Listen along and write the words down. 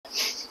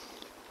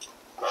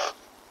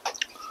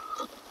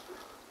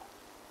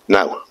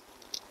Now,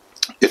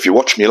 if you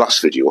watched my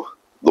last video,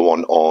 the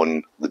one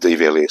on the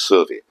DVLA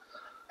survey,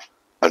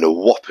 and a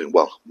whopping,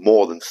 well,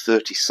 more than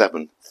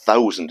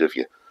 37,000 of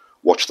you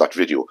watched that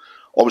video.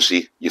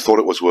 Obviously, you thought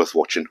it was worth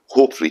watching.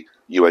 Hopefully,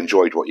 you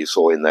enjoyed what you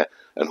saw in there,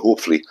 and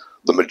hopefully,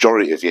 the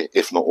majority of you,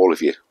 if not all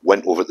of you,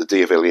 went over the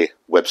DVLA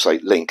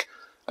website link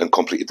and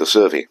completed the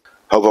survey.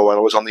 However, while I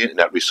was on the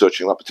internet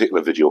researching that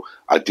particular video,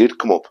 I did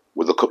come up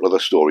with a couple of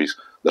other stories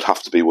that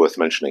have to be worth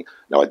mentioning.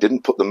 Now, I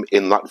didn't put them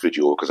in that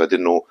video because I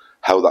didn't know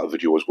how that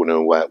video was going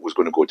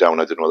to go down.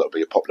 I didn't know that would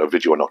be a popular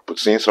video or not. But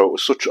since it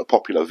was such a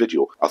popular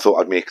video, I thought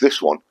I'd make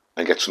this one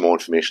and get some more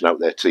information out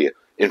there to you.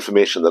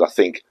 Information that I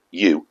think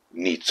you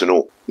need to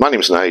know. My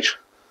name's Nige.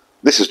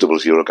 This is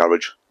 00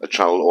 Garage, a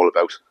channel all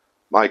about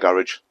my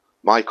garage,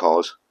 my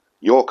cars,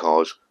 your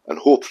cars, and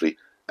hopefully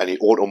any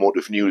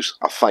automotive news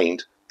I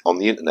find on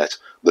the internet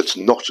that's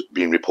not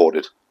being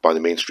reported by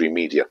the mainstream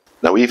media.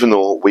 Now, even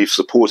though we've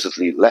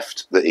supposedly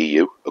left the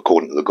EU,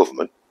 according to the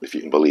government, if you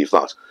can believe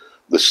that,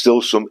 there's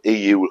still some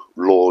EU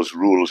laws,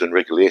 rules and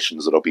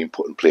regulations that are being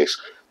put in place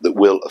that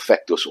will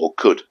affect us or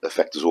could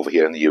affect us over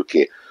here in the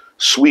UK.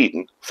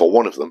 Sweden, for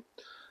one of them,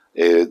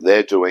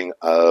 they're doing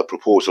a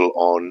proposal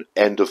on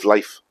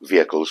end-of-life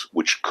vehicles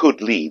which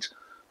could lead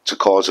to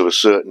cars of a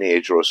certain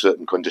age or a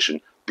certain condition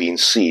being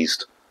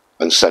seized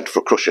and sent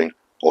for crushing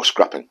or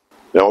scrapping.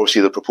 Now,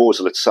 obviously, the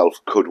proposal itself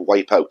could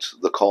wipe out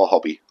the car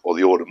hobby or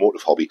the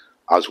automotive hobby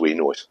as we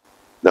know it.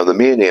 Now, the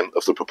main aim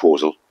of the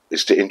proposal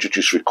is to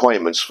introduce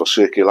requirements for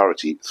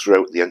circularity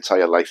throughout the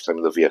entire lifetime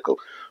of the vehicle,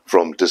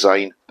 from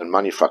design and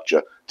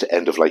manufacture to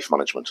end-of-life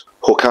management.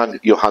 Håkan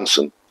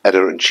Johansson,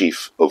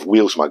 editor-in-chief of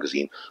Wheels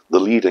magazine, the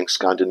leading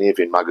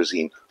Scandinavian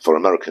magazine for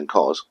American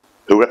cars,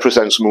 who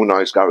represents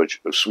Mooneyes Garage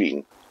of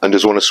Sweden and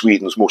is one of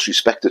Sweden's most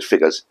respected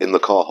figures in the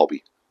car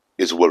hobby,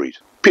 is worried.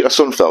 Peter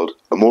Sundfeld,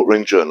 a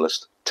motoring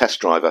journalist,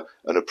 test driver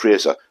and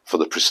appraiser for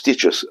the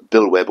prestigious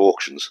Bill Webb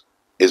auctions,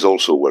 is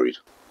also worried.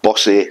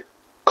 Bosse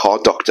Car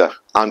Dr.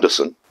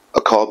 Andersson,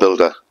 a car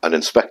builder and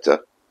inspector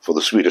for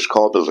the Swedish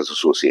Car Builders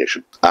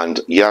Association,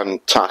 and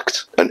Jan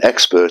Takt, an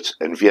expert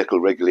in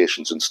vehicle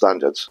regulations and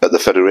standards at the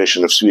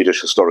Federation of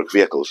Swedish Historic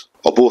Vehicles,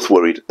 are both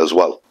worried as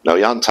well. Now,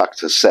 Jan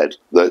Takt has said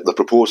that the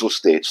proposal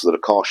states that a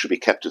car should be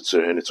kept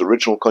in its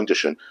original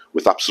condition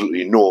with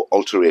absolutely no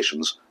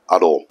alterations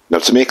at all. Now,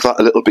 to make that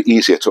a little bit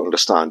easier to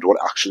understand, what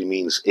it actually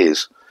means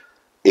is,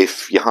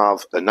 if you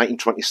have a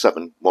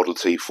 1927 Model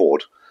T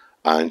Ford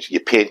and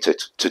you paint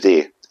it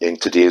today in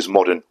today's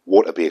modern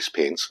water-based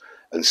paints,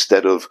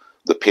 instead of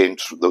the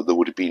paint that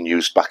would have been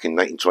used back in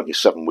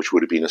 1927, which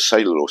would have been a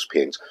cellulose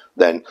paint,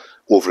 then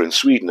over in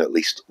Sweden at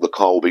least, the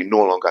car will be no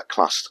longer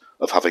classed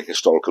of having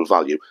historical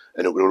value,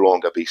 and it will no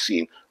longer be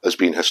seen as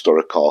being a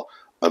historic car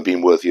and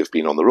being worthy of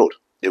being on the road.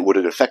 It would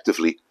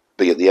effectively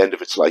be at the end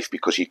of its life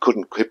because you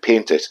couldn't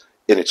paint it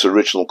in its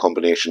original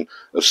combination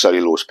of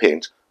cellulose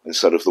paint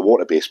instead of the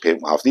water-based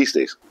paint we have these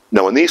days.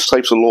 Now, when these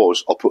types of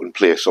laws are put in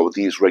place or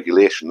these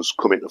regulations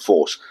come into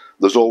force,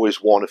 there's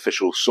always one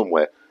official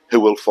somewhere who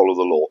will follow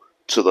the law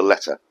to the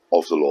letter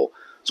of the law.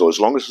 So as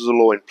long as there's a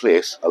law in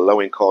place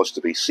allowing cars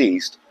to be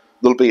seized,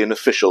 there'll be an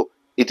official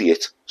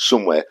idiot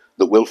somewhere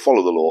that will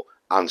follow the law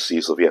and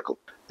seize the vehicle.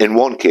 In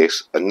one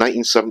case, a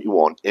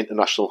 1971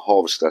 International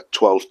Harvester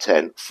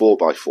 1210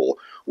 4x4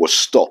 was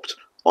stopped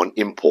on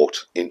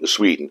import into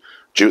Sweden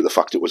due to the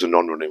fact it was a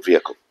non-running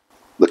vehicle.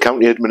 The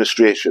county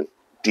administration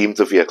deemed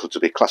the vehicle to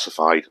be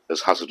classified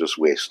as hazardous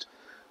waste.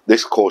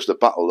 This caused a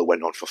battle that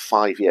went on for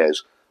 5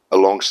 years,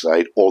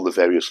 alongside all the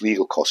various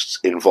legal costs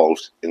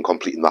involved in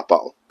completing that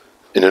battle.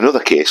 In another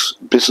case,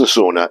 business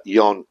owner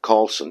Jan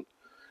Carlson,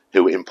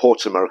 who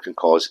imports American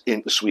cars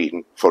into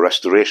Sweden for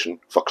restoration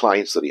for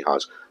clients that he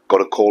has, got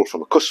a call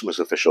from a customs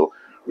official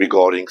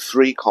regarding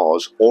 3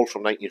 cars, all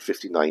from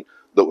 1959,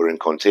 that were in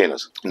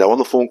containers. Now, on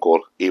the phone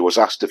call, he was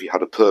asked if he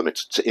had a permit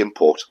to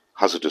import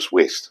hazardous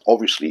waste.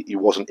 Obviously, he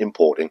wasn't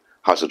importing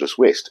hazardous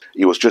waste.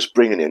 He was just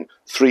bringing in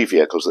 3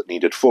 vehicles that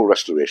needed full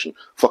restoration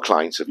for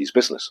clients of his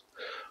business.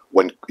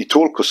 When he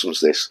told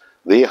customs this,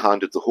 they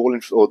handed all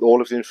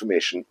of the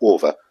information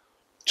over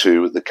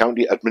to the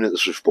County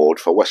Administrative Board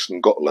for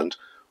Western Gotland,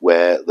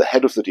 where the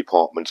head of the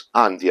department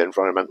and the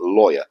environmental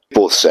lawyer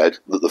both said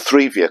that the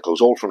 3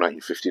 vehicles, all from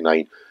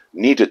 1959,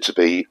 needed to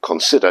be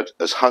considered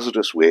as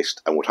hazardous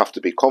waste and would have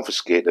to be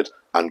confiscated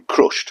and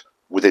crushed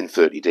within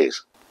 30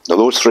 days. Now,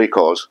 those 3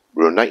 cars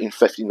were a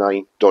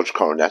 1959 Dodge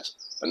Coronet,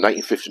 a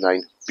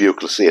 1959 Buick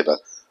LeSabre,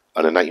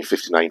 and a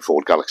 1959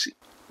 Ford Galaxy.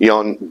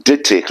 Jan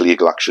did take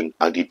legal action,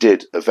 and he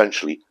did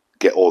eventually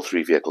get all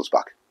 3 vehicles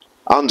back.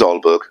 Ann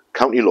Dahlberg,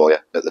 county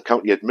lawyer at the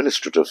county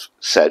administrative,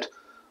 said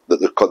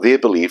that they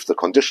believed the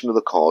condition of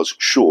the cars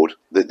showed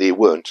that they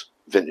weren't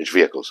vintage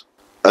vehicles.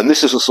 And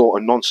this is the sort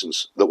of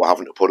nonsense that we're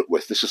having to put up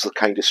with. This is the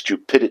kind of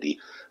stupidity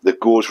that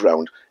goes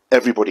round.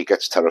 Everybody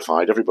gets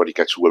terrified, everybody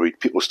gets worried,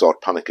 people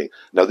start panicking.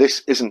 Now,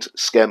 this isn't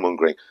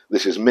scaremongering.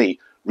 This is me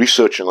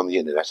researching on the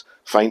internet,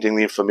 finding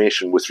the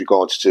information with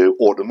regards to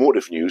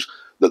automotive news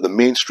that the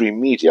mainstream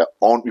media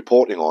aren't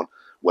reporting on,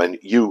 when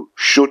you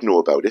should know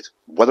about it.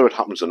 Whether it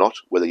happens or not,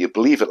 whether you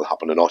believe it'll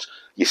happen or not,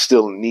 you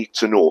still need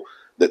to know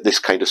that this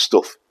kind of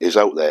stuff is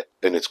out there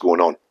and it's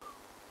going on.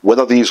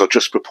 Whether these are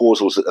just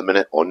proposals at the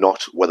minute or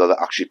not, whether they're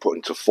actually put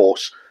into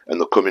force and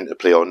they'll come into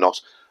play or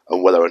not,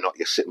 and whether or not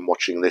you're sitting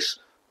watching this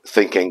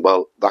thinking,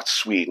 well, that's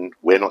Sweden,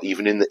 we're not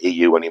even in the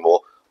EU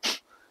anymore.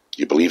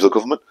 You believe the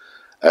government?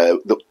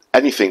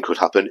 Anything could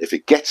happen. If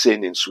it gets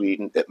in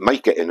Sweden, it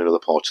might get in other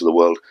parts of the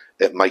world,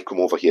 it might come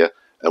over here,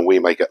 and we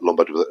might get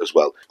lumbered with it as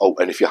well. Oh,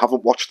 and if you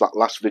haven't watched that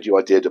last video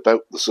I did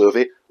about the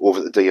survey over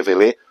at the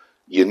DVLA,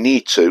 you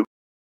need to.